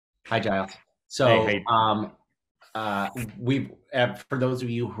Hi, Giles. Hey, So, hey. we've for those of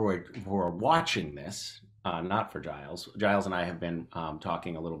you who are watching this, not for Giles. Giles and I have been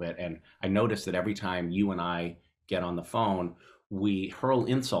talking a little bit, and I noticed that every time you and I get on the phone, we hurl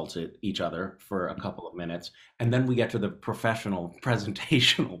insults at each other for a couple of minutes, and then we get to the professional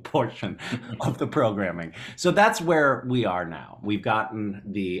presentational portion of the programming. So that's where we are now. We've gotten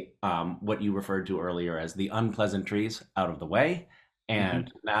the what you referred to earlier as the unpleasantries out of the way.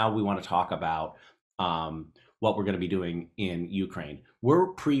 And now we want to talk about what we're going to be doing in Ukraine.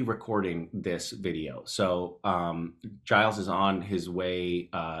 We're pre-recording this video. So Giles is on his way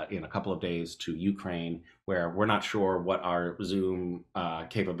in a couple of days to Ukraine, where we're not sure what our Zoom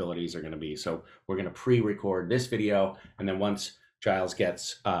capabilities are going to be. So we're going to pre-record this video, and then once Giles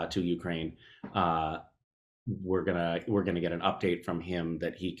gets to Ukraine, uh, we're gonna get an update from him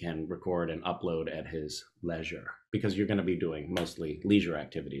that he can record and upload at his leisure, because you're going to be doing mostly leisure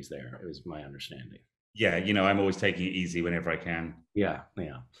activities there, is my understanding. Yeah, I'm always taking it easy whenever I can. Yeah,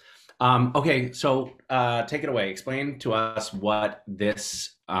 yeah. Okay, so take it away. Explain to us what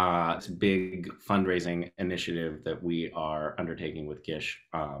this big fundraising initiative that we are undertaking with Gish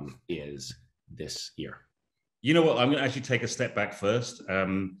is this year. You know what? I'm going to actually take a step back first.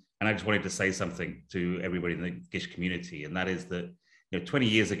 And I just wanted to say something to everybody in the Gish community. And that is that, 20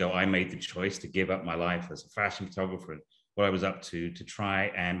 years ago, I made the choice to give up my life as a fashion photographer and what I was up to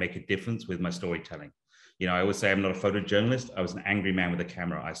try and make a difference with my storytelling. I always say I'm not a photojournalist. I was an angry man with a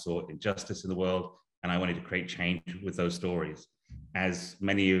camera. I saw injustice in the world, and I wanted to create change with those stories. As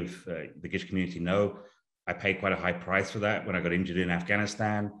many of the Gish community know, I paid quite a high price for that when I got injured in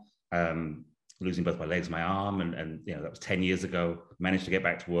Afghanistan, losing both my legs and my arm. And that was 10 years ago. Managed to get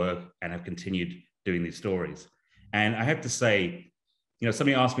back to work and have continued doing these stories. And I have to say,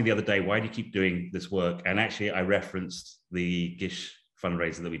 somebody asked me the other day, why do you keep doing this work? And actually, I referenced the Gish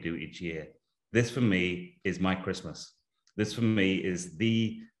fundraiser that we do each year. This for me is my Christmas. This for me is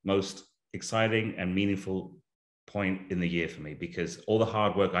the most exciting and meaningful point in the year for me, because all the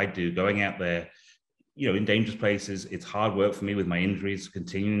hard work I do going out there, in dangerous places, it's hard work for me with my injuries,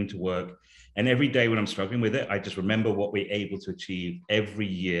 continuing to work. And every day when I'm struggling with it, I just remember what we're able to achieve every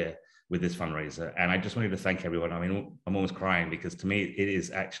year with this fundraiser. And I just wanted to thank everyone. I mean, I'm almost crying, because to me, it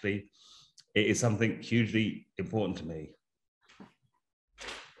is something hugely important to me.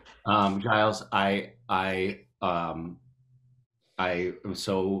 Giles, I am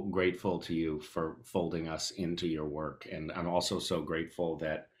so grateful to you for folding us into your work, and I'm also so grateful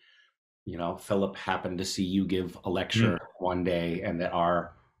that Philip happened to see you give a lecture Mm. one day, and that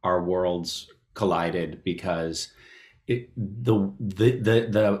our worlds collided, because the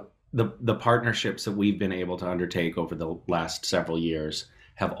partnerships that we've been able to undertake over the last several years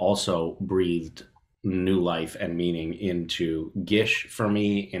have also breathed new life and meaning into Gish for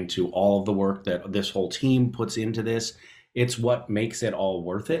me, into all of the work that this whole team puts into this. It's what makes it all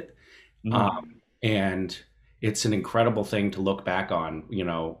worth it. Mm. And it's an incredible thing to look back on,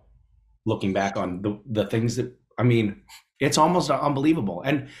 looking back on the things that, I mean, it's almost unbelievable.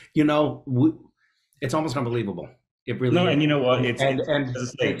 And, it's almost unbelievable. It really No, is. and you know what? And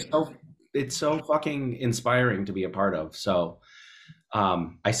As I it's say, so fucking inspiring to be a part of. So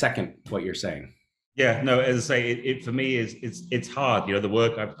I second what you're saying. yeah, no, as I say, it for me is it's hard. The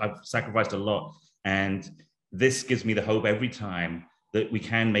work I've sacrificed a lot, and this gives me the hope every time that we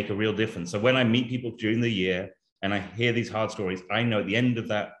can make a real difference. So when I meet people during the year and I hear these hard stories, I know at the end of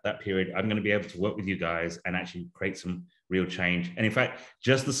that period, I'm going to be able to work with you guys and actually create some real change. And in fact,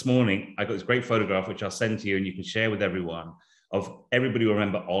 just this morning, I got this great photograph which I'll send to you and you can share with everyone, of everybody will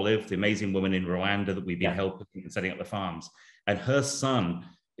remember Olive, the amazing woman in Rwanda that we've been Yeah. helping and setting up the farms, and her son.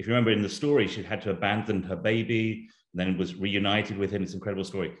 If you remember in the story, she had to abandon her baby, and then was reunited with him. It's an incredible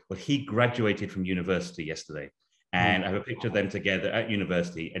story. Well, he graduated from university yesterday. Oh, And I have a picture of them together at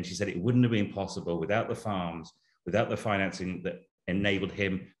university. And she said it wouldn't have been possible without the farms, without the financing that enabled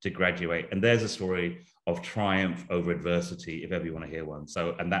him to graduate. And there's a story of triumph over adversity, if ever you want to hear one.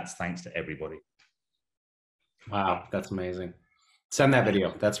 So, and that's thanks to everybody. wow, that's amazing. Send that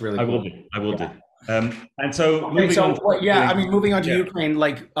video. That's really I will cool. do. I will Yeah. do. And so Okay, moving on so to what yeah, we're I doing. mean, moving on to Yeah. Ukraine,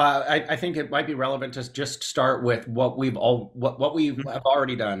 like I think it might be relevant to just start with what we have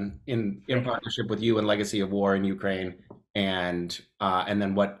already done in Sure. partnership with you and Legacy of War in Ukraine, and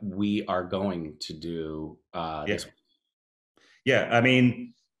then what we are going to do Yeah. this. Yeah, I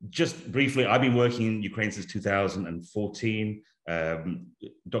mean, just briefly, I've been working in Ukraine since 2014,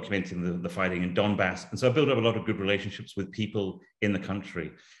 documenting the fighting in Donbass. And so I built up a lot of good relationships with people in the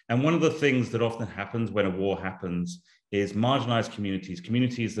country. And one of the things that often happens when a war happens is marginalized communities,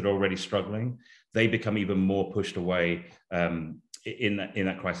 communities that are already struggling, they become even more pushed away in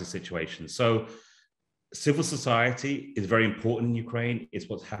that crisis situation. So civil society is very important in Ukraine. It's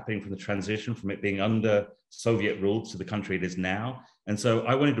what's happening from the transition from it being under Soviet rule to the country it is now. And so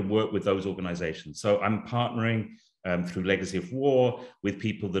I wanted to work with those organizations. So I'm partnering through Legacy of War with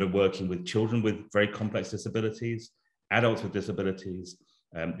people that are working with children with very complex disabilities, adults with disabilities,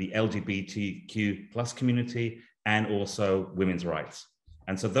 the LGBTQ plus community, and also women's rights.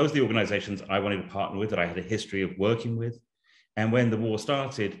 And so those are the organizations I wanted to partner with, that I had a history of working with. And when the war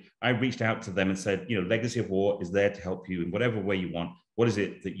started, I reached out to them and said, Legacy of War is there to help you in whatever way you want. What is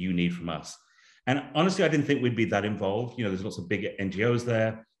it that you need from us? And honestly, I didn't think we'd be that involved. There's lots of big NGOs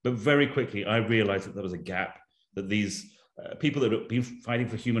there. But very quickly, I realized that there was a gap, that these people that have been fighting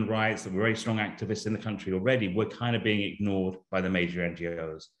for human rights, that were very strong activists in the country already, were kind of being ignored by the major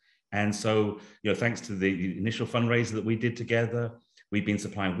NGOs. And so, thanks to the initial fundraiser that we did together, we've been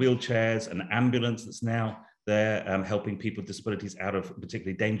supplying wheelchairs, an ambulance that's now there, helping people with disabilities out of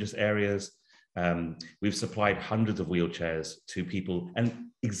particularly dangerous areas. We've supplied hundreds of wheelchairs to people, and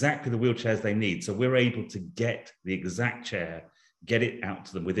exactly the wheelchairs they need. So we're able to get the exact chair, get it out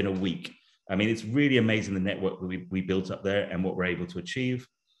to them within a week. I mean, it's really amazing the network that we built up there and what we're able to achieve.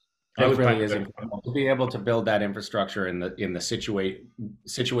 It really is incredible to be able to build that infrastructure in the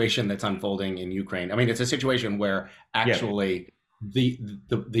situation that's unfolding in Ukraine. I mean, it's a situation where actually the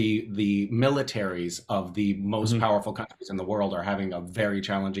militaries of the most powerful countries in the world are having a very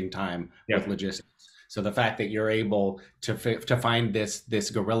challenging time with logistics. So the fact that you're able to find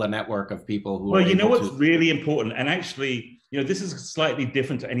this guerrilla network of people who what's really important, and actually, this is slightly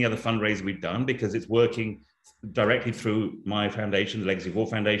different to any other fundraiser we've done, because it's working directly through my foundation, the Legacy of War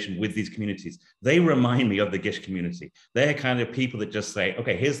Foundation, with these communities. They remind me of the Gish community. They're kind of people that just say,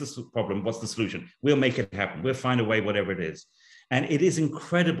 okay, here's the problem, what's the solution? We'll make it happen. We'll find a way, whatever it is. And it is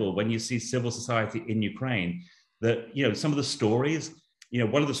incredible when you see civil society in Ukraine that, some of the stories,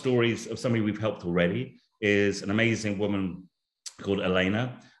 one of the stories of somebody we've helped already is an amazing woman called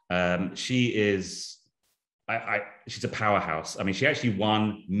Elena. She's a powerhouse. I mean, she actually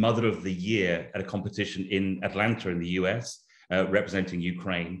won Mother of the Year at a competition in Atlanta in the US, representing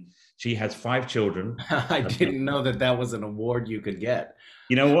Ukraine. She has 5 children. I didn't know that was an award you could get.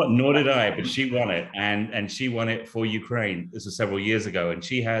 You know what? Nor did I, but she won it. And she won it for Ukraine. This was several years ago. And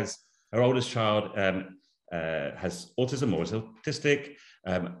she has, her oldest child has autism or is autistic,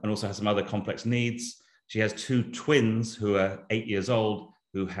 and also has some other complex needs. She has 2 twins who are 8 years old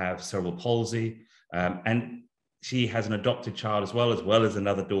who have cerebral palsy. And she has an adopted child as well as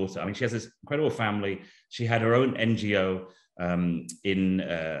another daughter. I mean, she has this incredible family. She had her own NGO in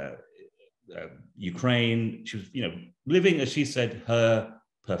Ukraine. She was, living, as she said, her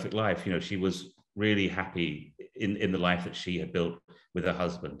perfect life. She was really happy in the life that she had built with her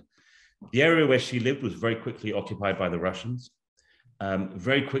husband. The area where she lived was very quickly occupied by the Russians.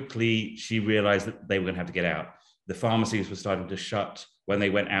 Very quickly, she realized that they were going to have to get out. The pharmacies were starting to shut. When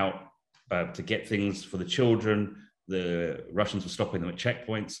they went out to get things for the children, the Russians were stopping them at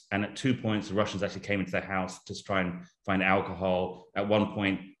checkpoints. And at 2 points, the Russians actually came into their house to try and find alcohol. At one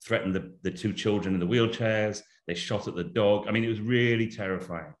point, threatened the 2 children in the wheelchairs. They shot at the dog. I mean, it was really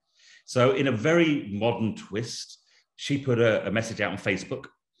terrifying. So in a very modern twist, she put a message out on Facebook.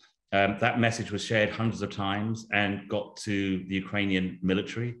 That message was shared hundreds of times and got to the Ukrainian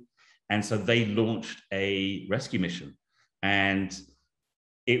military. And so they launched a rescue mission. And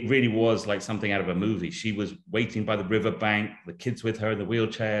it really was like something out of a movie. She was waiting by the riverbank, the kids with her in the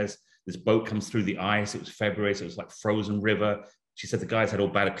wheelchairs. This boat comes through the ice. It was February, so it was like frozen river. She said the guys had all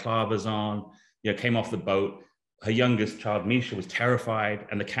balaclavas on, came off the boat. Her youngest child, Misha, was terrified.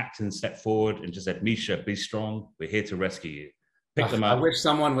 And the captain stepped forward and just said, Misha, be strong. We're here to rescue you. Pick them up. I wish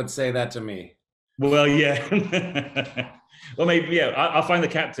someone would say that to me. Well, yeah. Well, maybe, I'll find the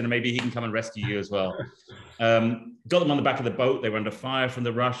captain and maybe he can come and rescue you as well. Got them on the back of the boat. They were under fire from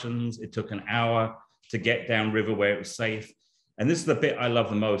the Russians. It took an hour to get downriver where it was safe. And this is the bit I love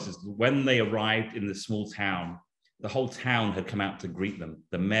the most, is when they arrived in the small town, the whole town had come out to greet them.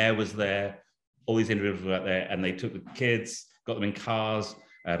 The mayor was there, all these individuals were out there, and they took the kids, got them in cars,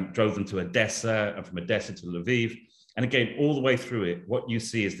 drove them to Odessa, and from Odessa to Lviv. And again, all the way through it, what you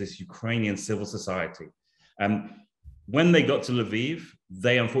see is this Ukrainian civil society. When they got to Lviv,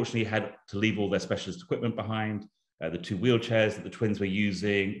 they unfortunately had to leave all their specialist equipment behind, the 2 wheelchairs that the twins were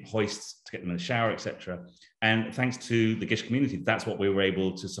using, hoists to get them in the shower, etc. And thanks to the Gish community, that's what we were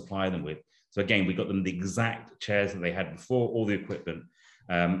able to supply them with. So again, we got them the exact chairs that they had before, all the equipment.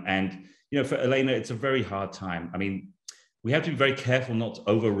 And for Elena, it's a very hard time. I mean, we have to be very careful not to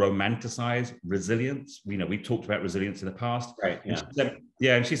over-romanticize resilience. We've talked about resilience in the past. Right.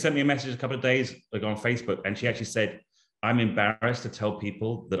 Yeah. And she sent me a message a couple of days ago on Facebook, and she actually said, I'm embarrassed to tell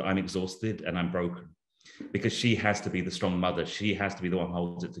people that I'm exhausted and I'm broken, because she has to be the strong mother. She has to be the one who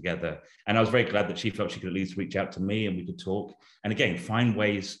holds it together. And I was very glad that she felt she could at least reach out to me and we could talk. And again, find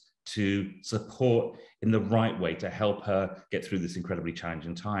ways to support in the right way to help her get through this incredibly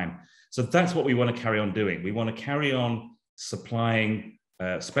challenging time. So that's what we want to carry on doing. We want to carry on supplying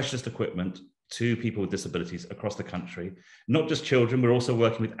specialist equipment to people with disabilities across the country, not just children. We're also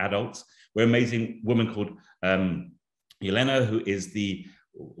working with adults. We're an amazing woman called Yelena, who is the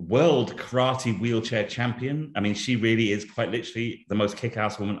world karate wheelchair champion. I mean, she really is quite literally the most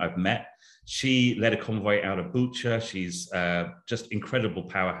kick-ass woman I've met. She led a convoy out of Bucha. She's just incredible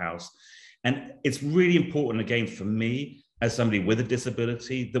powerhouse. And it's really important, again, for me, as somebody with a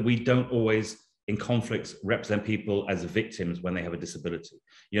disability, that we don't always, in conflicts, represent people as victims when they have a disability.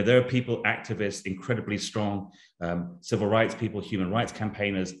 You know, there are people, activists, incredibly strong, civil rights people, human rights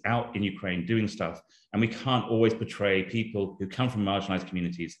campaigners out in Ukraine doing stuff. And we can't always portray people who come from marginalized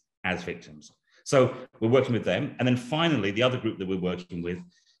communities as victims. So we're working with them. And then finally, the other group that we're working with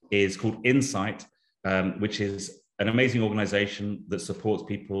is called Insight, which is an amazing organization that supports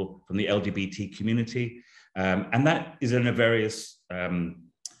people from the LGBT community. And that is in a various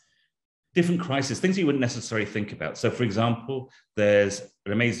different crises, things you wouldn't necessarily think about. So for example, there's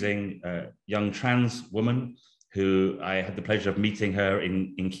an amazing young trans woman who I had the pleasure of meeting her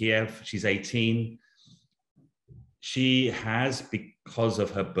in Kiev. She's 18. She has, because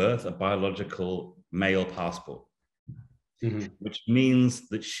of her birth, a biological male passport, which means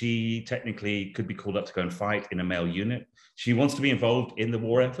that she technically could be called up to go and fight in a male unit. She wants to be involved in the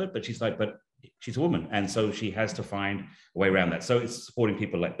war effort, but she's like, but she's a woman. And so she has to find a way around that. So it's supporting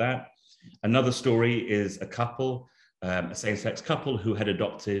people like that. Another story is a couple, a same-sex couple who had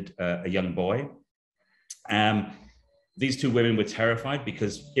adopted a young boy. These two women were terrified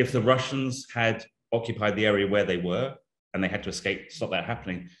because if the Russians had occupied the area where they were and they had to escape to stop that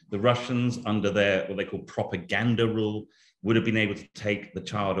happening, the Russians, under their what they call propaganda rule, would have been able to take the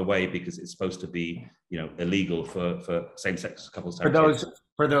child away because it's supposed to be, you know, illegal for same-sex couples to have kids.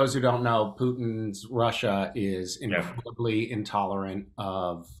 For those who don't know, Putin's Russia is incredibly intolerant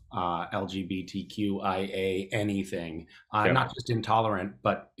of LGBTQIA anything. Not just intolerant,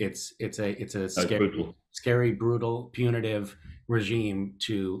 but it's a scary, brutal, punitive regime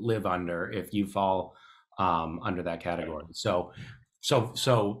to live under if you fall under that category. So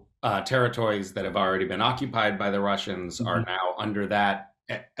territories that have already been occupied by the Russians are now under that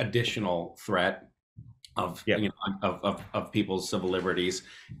additional threat of of people's civil liberties,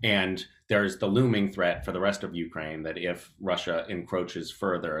 and there's the looming threat for the rest of Ukraine that if Russia encroaches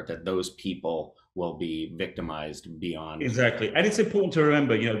further, that those people will be victimized beyond. Exactly. And it's important to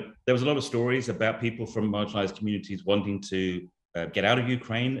remember, you know, there was a lot of stories about people from marginalized communities wanting to get out of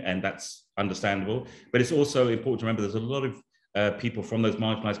Ukraine, and that's understandable. But it's also important to remember there's a lot of people from those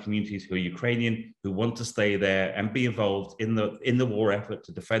marginalized communities who are Ukrainian, who want to stay there and be involved in the war effort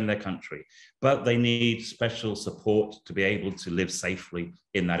to defend their country. But they need special support to be able to live safely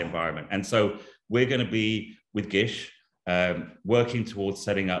in that environment. And so we're going to be, with Gish, working towards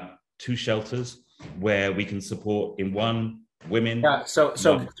setting up 2 shelters where we can support in one women. Yeah.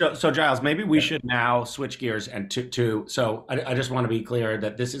 So Giles, maybe we should now switch gears and so I just want to be clear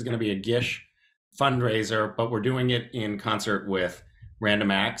that this is going to be a Gish fundraiser, but we're doing it in concert with Random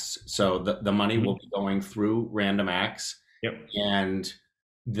Acts. So the money will be going through Random Acts, and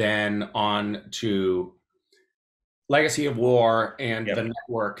then on to Legacy of War and the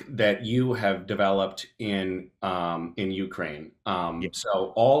network that you have developed in Ukraine.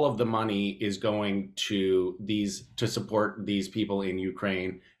 So all of the money is going to support these people in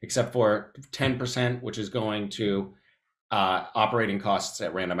Ukraine, except for 10%, which is going to operating costs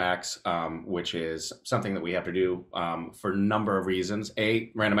at Random Acts, which is something that we have to do for a number of reasons.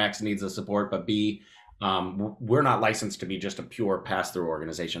 A, Random Acts needs the support, but B, we're not licensed to be just a pure pass-through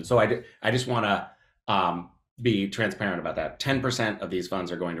organization. So I just want to be transparent about that. 10% of these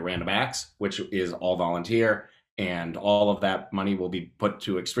funds are going to Random Acts, which is all volunteer, and all of that money will be put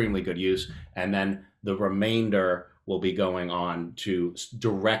to extremely good use. And then the remainder will be going on to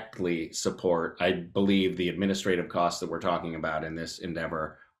directly support, I believe, the administrative costs that we're talking about in this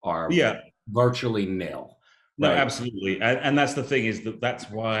endeavor are virtually nil. No, right? Absolutely. And that's the thing, is that's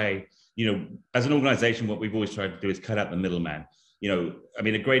why, you know, as an organization, what we've always tried to do is cut out the middleman. You know, I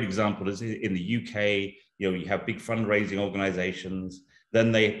mean, a great example is in the UK, you know, you have big fundraising organizations,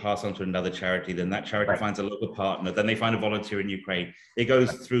 then they pass on to another charity, then that charity finds a local partner, then they find a volunteer in Ukraine. It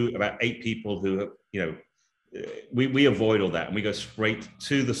goes through about 8 people who, you know, we avoid all that and we go straight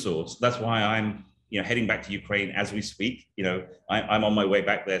to the source. That's why I'm heading back to Ukraine as we speak. I'm on my way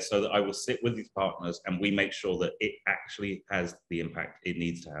back there so that I will sit with these partners and we make sure that it actually has the impact it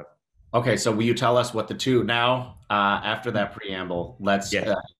needs to have. Okay, so will you tell us what the two now, after that preamble, let's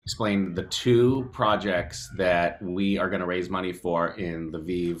Yeah. explain the two projects that we are going to raise money for in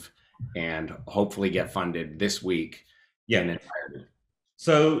Lviv and hopefully get funded this week in entirety.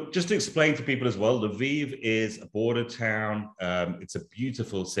 So just to explain to people as well, Lviv is a border town. It's a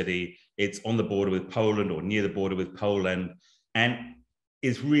beautiful city. It's on the border with Poland or near the border with Poland, and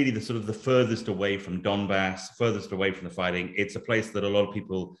is really the sort of the furthest away from Donbass, furthest away from the fighting. It's a place that a lot of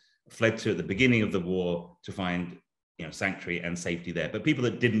people fled to at the beginning of the war to find, sanctuary and safety there. But people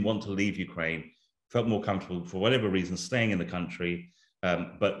that didn't want to leave Ukraine felt more comfortable for whatever reason staying in the country.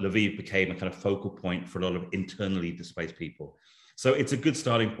 But Lviv became a kind of focal point for a lot of internally displaced people. So it's a good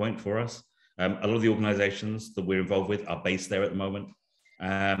starting point for us. A lot of the organizations that we're involved with are based there at the moment.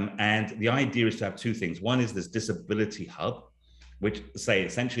 And the idea is to have two things. One is this disability hub, which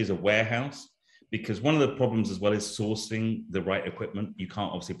essentially is a warehouse, because one of the problems as well is sourcing the right equipment. You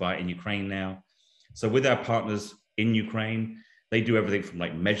can't obviously buy it in Ukraine now. So with our partners in Ukraine, they do everything from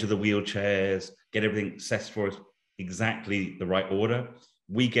like measure the wheelchairs, get everything set for us exactly the right order.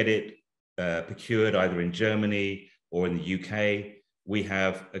 We get it procured either in Germany or in the UK. We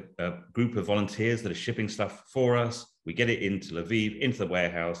have a group of volunteers that are shipping stuff for us. We get it into Lviv, into the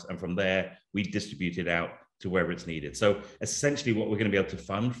warehouse, and from there, we distribute it out to wherever it's needed. So essentially what we're going to be able to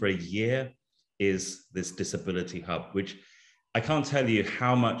fund for a year is this disability hub, which I can't tell you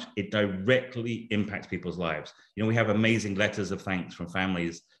how much it directly impacts people's lives. We have amazing letters of thanks from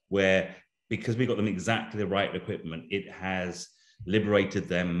families where, because we got them exactly the right equipment, it has liberated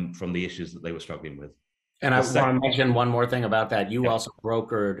them from the issues that they were struggling with. And I want to mention one more thing about that. You also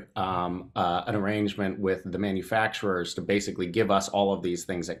brokered an arrangement with the manufacturers to basically give us all of these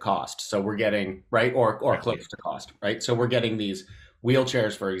things at cost. So we're getting, right, or close to cost, right? So we're getting these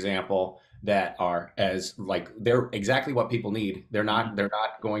wheelchairs, for example, that are they're exactly what people need. They're not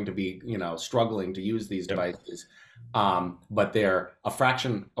going to be, struggling to use these devices. But they're a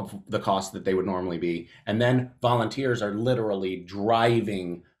fraction of the cost that they would normally be. And then volunteers are literally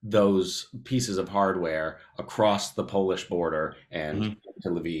driving those pieces of hardware across the Polish border and to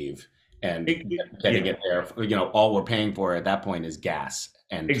Lviv and getting it there. All we're paying for at that point is gas.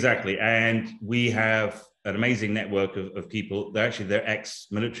 And exactly. And we have an amazing network of people. They're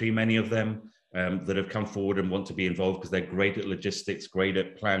ex-military, many of them, that have come forward and want to be involved because they're great at logistics, great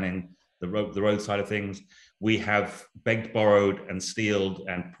at planning the road side of things. We have begged, borrowed, and stealed,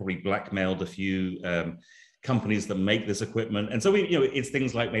 and probably blackmailed a few companies that make this equipment. And so it's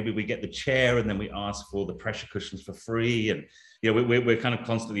things like maybe we get the chair and then we ask for the pressure cushions for free. And we're kind of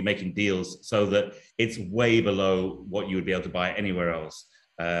constantly making deals so that it's way below what you would be able to buy anywhere else.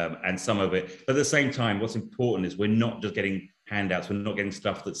 And some of it, but at the same time, what's important is we're not just getting handouts. We're not getting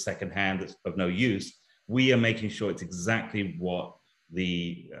stuff that's secondhand, that's of no use. We are making sure it's exactly what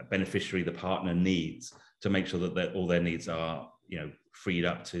the beneficiary, the partner needs to make sure that all their needs are, freed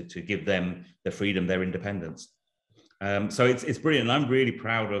up to give them their freedom, their independence. So it's brilliant. And I'm really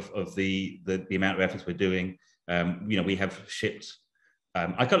proud of the amount of efforts we're doing. We have shipped.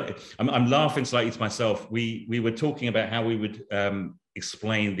 I'm laughing slightly to myself. We were talking about how we would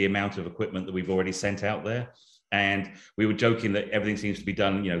explain the amount of equipment that we've already sent out there. And we were joking that everything seems to be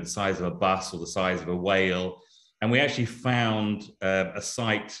done, the size of a bus or the size of a whale. And we actually found a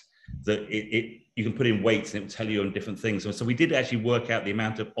site that you can put in weights and it will tell you on different things. So we did actually work out the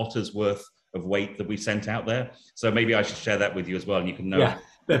amount of otters worth of weight that we sent out there. So maybe I should share that with you as well. And you can know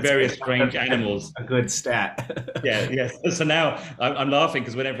the various strange animals. A good stat. Yes. So now I'm laughing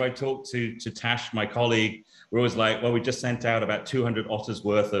because whenever I talk to Tash, my colleague, we're always like, well, we just sent out about 200 otters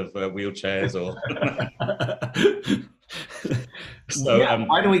worth of wheelchairs or... So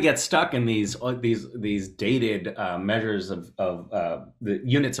why do we get stuck in these dated measures of the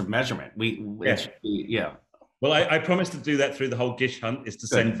units of measurement? Well, I promised to do that through the whole Gish hunt, is to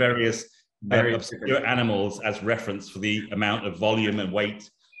send various obscure animals as reference for the amount of volume and weight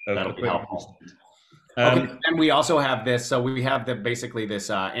of equipment. Okay, and we also have this. So we have basically this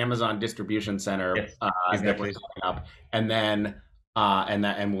Amazon distribution center that we're setting up,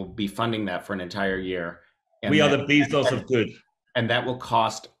 and we'll be funding that for an entire year. And we are the Bezos of good. And that will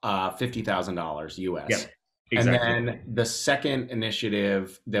cost $50,000 US. Yeah, exactly. And then the second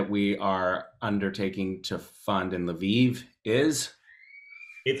initiative that we are undertaking to fund in Lviv is?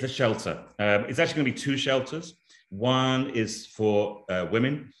 It's a shelter. It's actually going to be two shelters. One is for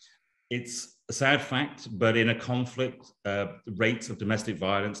women. It's a sad fact, but in a conflict, rates of domestic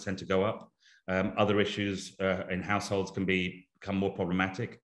violence tend to go up. Other issues in households can become more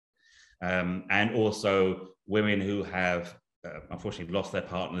problematic. and also women who have unfortunately lost their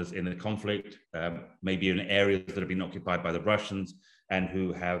partners in the conflict, maybe in areas that have been occupied by the Russians, and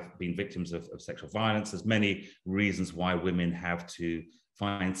who have been victims of sexual violence. There's many reasons why women have to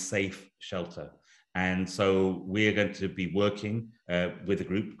find safe shelter. And so we're going to be working with a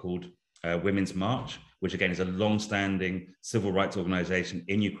group called Women's March, which again is a long-standing civil rights organization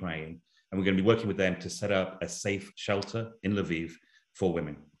in Ukraine. And we're going to be working with them to set up a safe shelter in Lviv for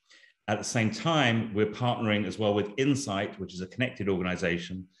women. At the same time, we're partnering as well with Insight, which is a connected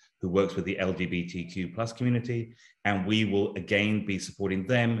organization who works with the LGBTQ plus community. And we will again be supporting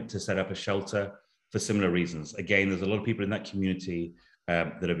them to set up a shelter for similar reasons. Again, there's a lot of people in that community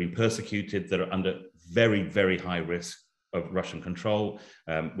that have been persecuted, that are under very, very high risk of Russian control,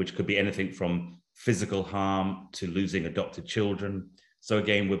 which could be anything from physical harm to losing adopted children. So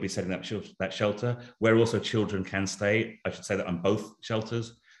again, we'll be setting up that shelter where also children can stay. I should say that on both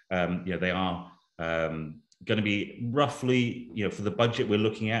shelters. They are going to be roughly, for the budget we're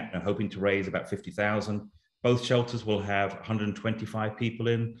looking at and hoping to raise about 50,000. Both shelters will have 125 people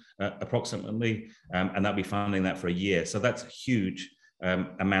in approximately, and that'll be funding that for a year. So that's a huge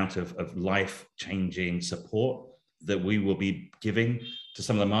amount of life-changing support that we will be giving to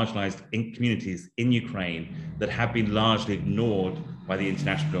some of the marginalized communities in Ukraine that have been largely ignored by the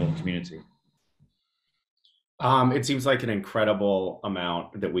international community. It seems like an incredible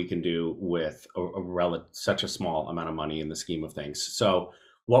amount that we can do with such a small amount of money in the scheme of things. So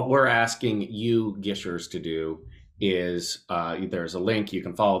what we're asking you Gishers to do is there's a link. You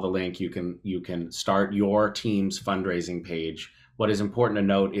can follow the link. You can start your team's fundraising page. What is important to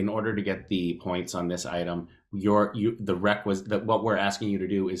note, in order to get the points on this item, what we're asking you to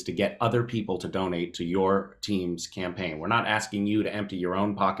do is to get other people to donate to your team's campaign. We're not asking you to empty your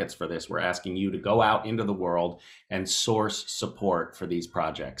own pockets for this. We're asking you to go out into the world and source support for these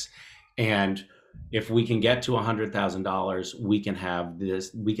projects. And if we can get to $100,000, we can have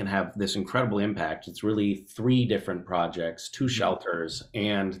this incredible impact. It's really 3 different projects, 2 shelters,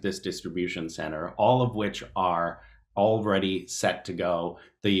 and this distribution center, all of which are already set to go.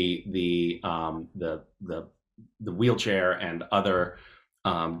 The wheelchair and other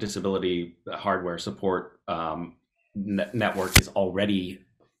disability hardware support network is already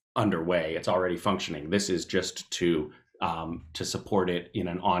underway. It's already functioning. This is just to support it in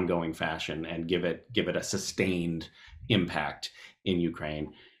an ongoing fashion and give it a sustained impact in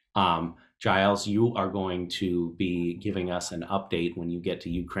Ukraine. Giles, you are going to be giving us an update when you get to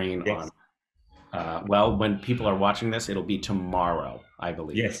Ukraine. Yes. When people are watching this, it'll be tomorrow, I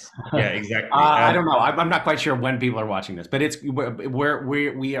believe. Yes. Yeah, exactly. I don't know. I'm not quite sure when people are watching this, but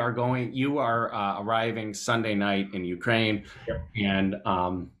we are going. You are arriving Sunday night in Ukraine, yep. And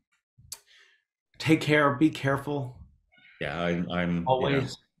take care. Be careful. Yeah, I'm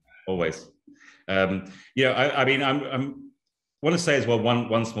always. Always. I want to say as well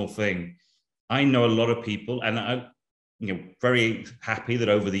one small thing. I know a lot of people, and I'm very happy that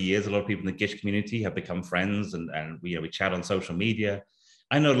over the years, a lot of people in the Gish community have become friends, and we chat on social media.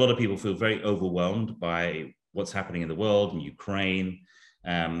 I know a lot of people feel very overwhelmed by what's happening in the world, in Ukraine.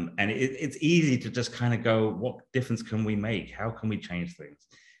 And it's easy to just kind of go, what difference can we make? How can we change things?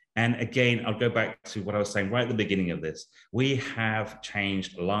 And again, I'll go back to what I was saying right at the beginning of this. We have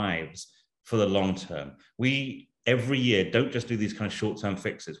changed lives for the long term. We, every year, don't just do these kind of short-term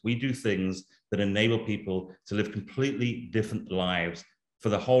fixes. We do things that enable people to live completely different lives for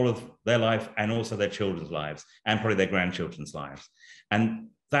the whole of their life, and also their children's lives, and probably their grandchildren's lives. And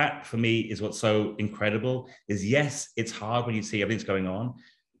that, for me, is what's so incredible, is yes, it's hard when you see everything's going on,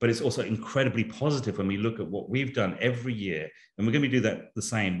 but it's also incredibly positive when we look at what we've done every year. And we're going to do that the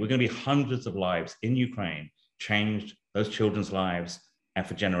same. We're going to be hundreds of lives in Ukraine changed, those children's lives, and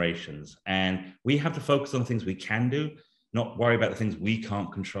for generations. And we have to focus on the things we can do, not worry about the things we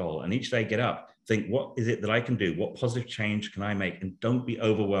can't control. And each day get up, think, what is it that I can do? What positive change can I make? And don't be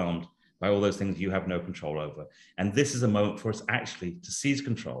overwhelmed by all those things you have no control over. And this is a moment for us actually to seize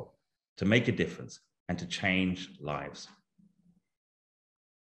control, to make a difference, and to change lives.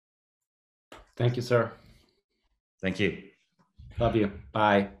 Thank you, sir. Thank you. Love you.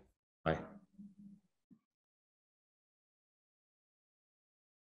 Bye. Bye.